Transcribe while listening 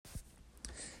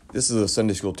This is a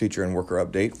Sunday school teacher and worker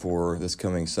update for this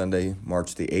coming Sunday,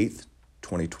 March the 8th,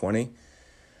 2020.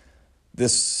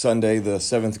 This Sunday, the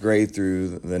 7th grade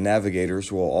through the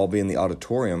Navigators will all be in the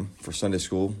auditorium for Sunday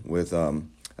school with a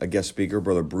guest speaker,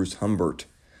 Brother Bruce Humbert.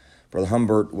 Brother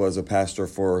Humbert was a pastor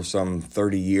for some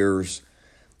 30 years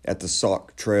at the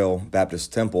Sauk Trail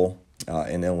Baptist Temple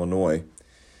in Illinois.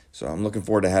 So I'm looking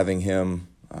forward to having him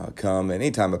come. And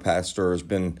anytime a pastor has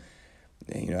been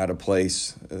at a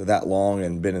place that long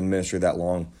and been in ministry that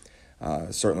long,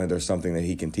 certainly there's something that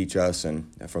he can teach us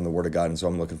and from the Word of God. And so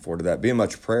I'm looking forward to that. Be in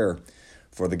much prayer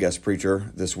for the guest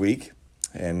preacher this week.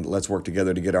 And let's work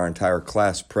together to get our entire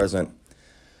class present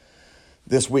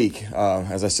this week.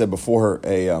 As I said before,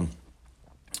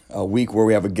 a week where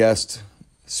we have a guest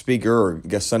speaker or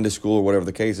guest Sunday school or whatever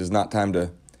the case is not time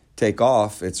to take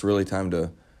off. It's really time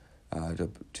to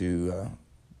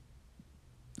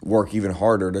work even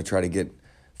harder to try to get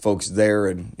folks there,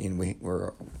 and we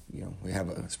have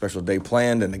a special day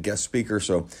planned and a guest speaker,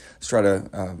 so let's try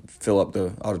to fill up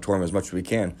the auditorium as much as we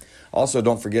can. Also,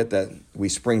 don't forget that we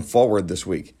spring forward this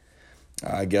week.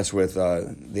 I guess with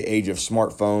the age of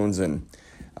smartphones and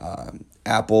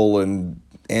Apple and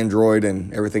Android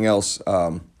and everything else,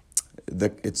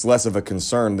 it's less of a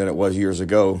concern than it was years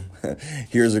ago.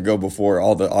 Years ago, before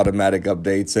all the automatic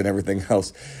updates and everything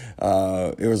else,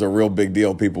 it was a real big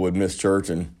deal. People would miss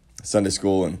church and Sunday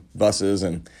school and buses,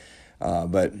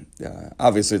 but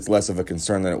obviously it's less of a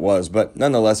concern than it was. But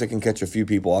nonetheless, it can catch a few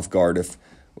people off guard if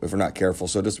we're not careful.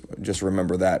 So just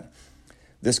remember that.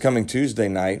 This coming Tuesday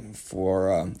night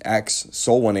for Acts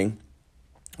Soul Winning,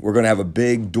 we're going to have a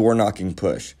big door knocking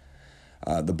push.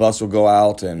 The bus will go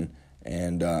out, and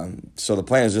so the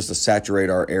plan is just to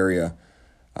saturate our area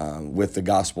with the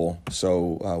gospel.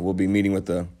 So we'll be meeting with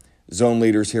the zone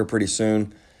leaders here pretty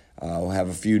soon. We'll have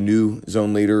a few new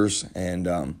zone leaders and,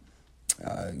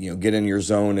 get in your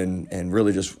zone and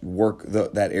really just work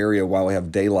that area while we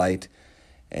have daylight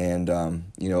and,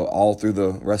 all through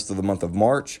the rest of the month of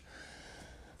March,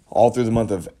 all through the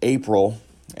month of April.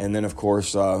 And then, of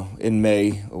course, in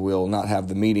May, we'll not have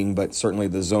the meeting, but certainly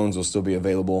the zones will still be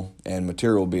available and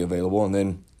material will be available. And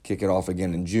then kick it off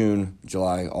again in June,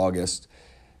 July, August,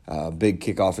 big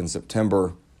kickoff in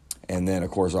September, and then,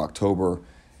 of course, October.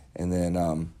 And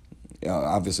then,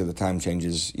 obviously, the time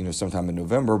changes, sometime in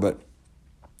November, but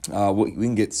we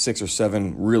can get 6 or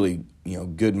 7 really,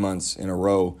 good months in a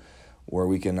row where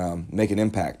we can make an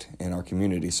impact in our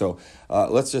community. So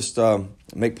let's just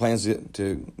make plans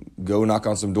to go knock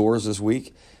on some doors this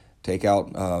week, take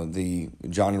out the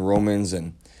John and Romans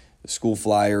and the school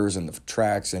flyers and the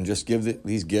tracts, and just give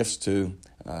these gifts to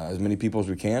as many people as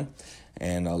we can.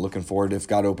 And looking forward, if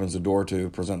God opens the door, to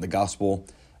present the gospel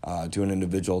to an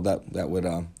individual that would,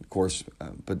 of course,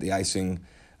 put the icing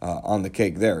on the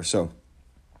cake there. So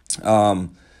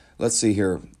let's see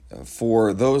here.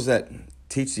 For those that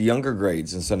teach the younger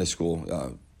grades in Sunday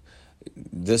school,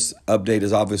 this update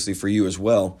is obviously for you as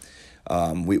well.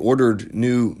 We ordered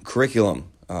new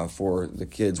curriculum for the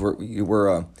kids.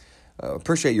 We're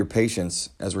appreciate your patience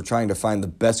as we're trying to find the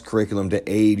best curriculum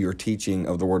to aid your teaching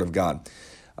of the Word of God.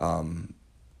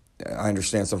 I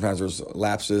understand sometimes there's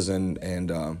lapses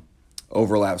and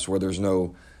overlaps where there's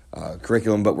no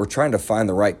curriculum, but we're trying to find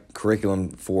the right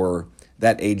curriculum for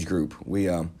that age group. We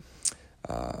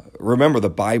remember, the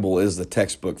Bible is the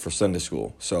textbook for Sunday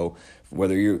school. So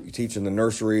whether you're teaching the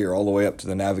nursery or all the way up to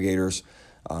the Navigators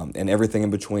and everything in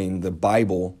between, the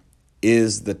Bible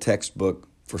is the textbook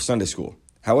for Sunday school.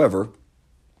 However,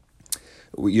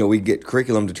 we get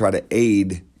curriculum to try to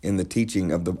aid in the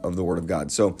teaching of the Word of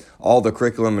God. So all the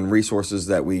curriculum and resources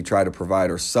that we try to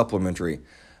provide are supplementary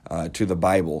to the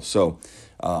Bible. So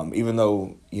even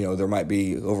though there might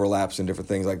be overlaps and different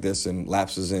things like this, and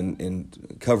lapses in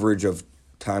coverage of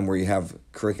time where you have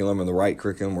curriculum and the right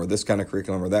curriculum, or this kind of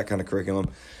curriculum or that kind of curriculum,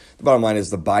 the bottom line is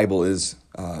the Bible is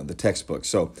the textbook.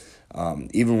 So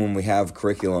even when we have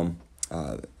curriculum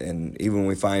and even when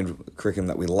we find curriculum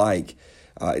that we like,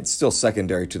 it's still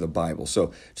secondary to the Bible.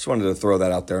 So just wanted to throw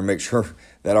that out there and make sure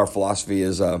that our philosophy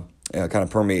is kind of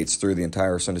permeates through the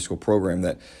entire Sunday school program,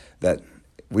 that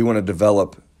we want to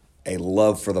develop a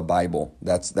love for the Bible.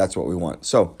 That's what we want.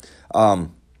 So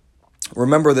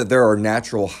remember that there are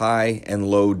natural high and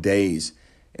low days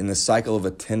in the cycle of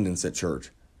attendance at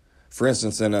church. For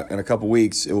instance, in a couple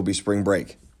weeks, it will be spring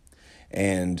break,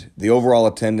 and the overall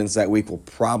attendance that week will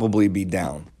probably be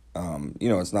down.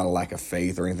 It's not a lack of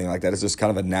faith or anything like that. It's just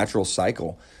kind of a natural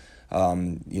cycle.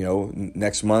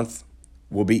 Next month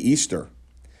will be Easter,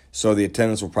 so the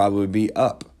attendance will probably be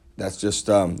up. That's just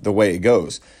the way it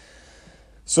goes.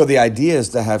 So the idea is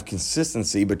to have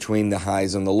consistency between the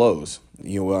highs and the lows.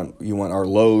 You want our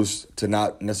lows to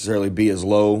not necessarily be as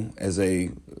low as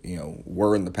they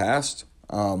were in the past,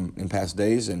 in past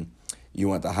days, and you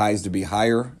want the highs to be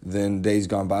higher than days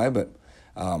gone by. But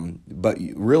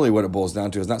really, what it boils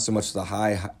down to is not so much the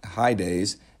high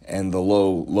days and the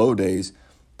low days,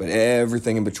 but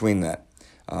everything in between that,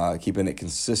 keeping it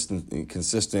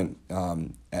consistent,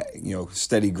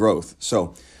 steady growth.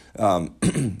 So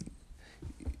the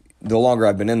longer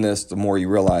I've been in this, the more you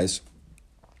realize,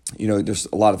 there's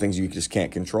a lot of things you just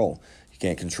can't control. You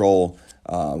can't control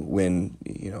when,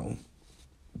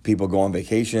 people go on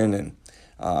vacation, and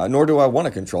nor do I want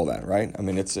to control that, right? I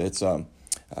mean,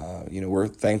 we're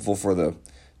thankful for the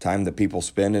time that people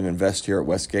spend and invest here at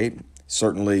Westgate.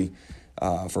 Certainly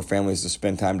for families to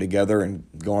spend time together and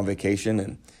go on vacation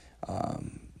and,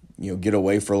 get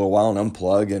away for a little while and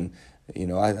unplug. And,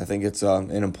 I think it's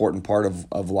an important part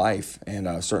of life, and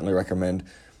I certainly recommend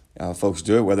folks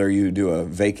do it, whether you do a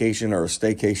vacation or a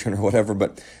staycation or whatever,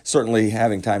 but certainly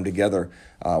having time together,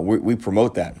 we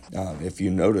promote that. If you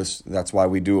notice, that's why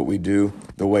we do what we do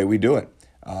the way we do it.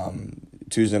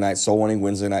 Tuesday night soul winning,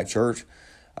 Wednesday night church.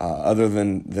 Other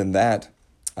than that,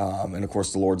 and of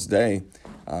course the Lord's Day,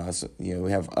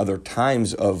 we have other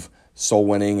times of soul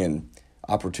winning and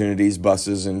opportunities,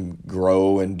 buses and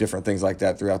grow and different things like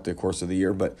that throughout the course of the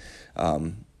year. But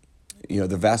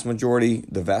the vast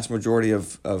majority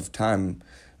of time,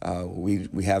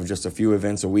 we have just a few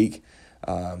events a week,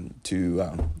 and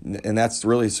that's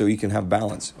really so you can have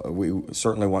balance. We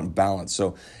certainly want balance.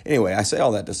 So anyway, I say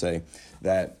all that to say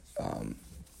that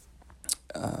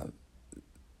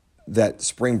that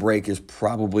spring break is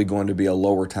probably going to be a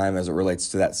lower time as it relates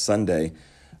to that Sunday,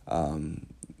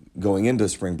 going into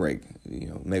spring break.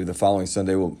 Maybe the following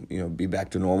Sunday will be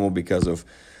back to normal because of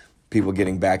people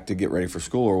getting back to get ready for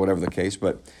school or whatever the case.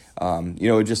 But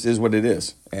it just is what it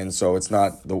is, and so it's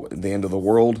not the end of the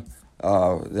world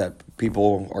that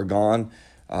people are gone.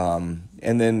 And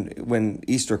then when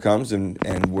Easter comes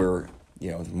and we're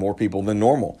more people than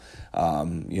normal,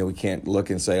 we can't look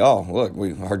and say, oh, look,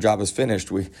 our job is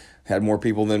finished. We had more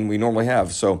people than we normally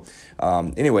have. So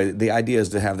anyway, the idea is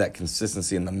to have that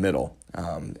consistency in the middle,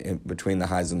 in between the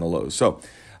highs and the lows. So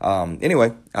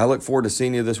anyway, I look forward to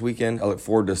seeing you this weekend. I look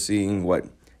forward to seeing what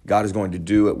God is going to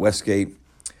do at Westgate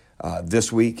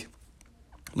this week.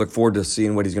 Look forward to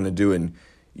seeing what he's going to do in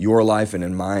your life and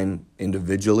in mine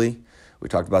individually. We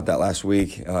talked about that last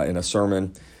week in a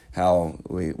sermon, how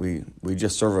we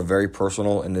just serve a very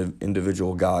personal and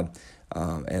individual God,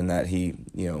 and that he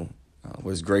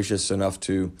was gracious enough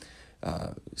to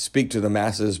speak to the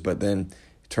masses, but then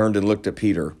turned and looked at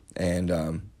Peter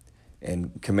and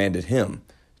commanded him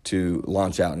to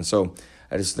launch out. And so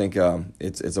I just think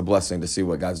it's a blessing to see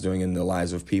what God's doing in the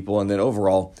lives of people, and then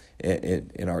overall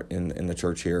in the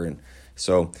church here. And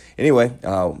so anyway,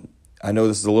 I know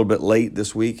this is a little bit late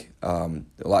this week. A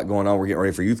lot going on. We're getting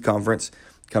ready for youth conference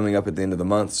coming up at the end of the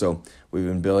month. So we've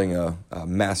been building a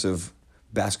massive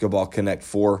Basketball Connect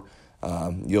 4.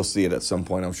 You'll see it at some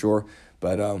point, I'm sure.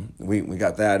 But we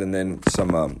got that, and then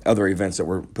some other events that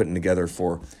we're putting together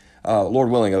for, Lord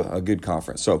willing, a good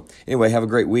conference. So anyway, have a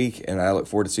great week, and I look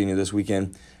forward to seeing you this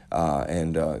weekend,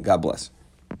 and God bless.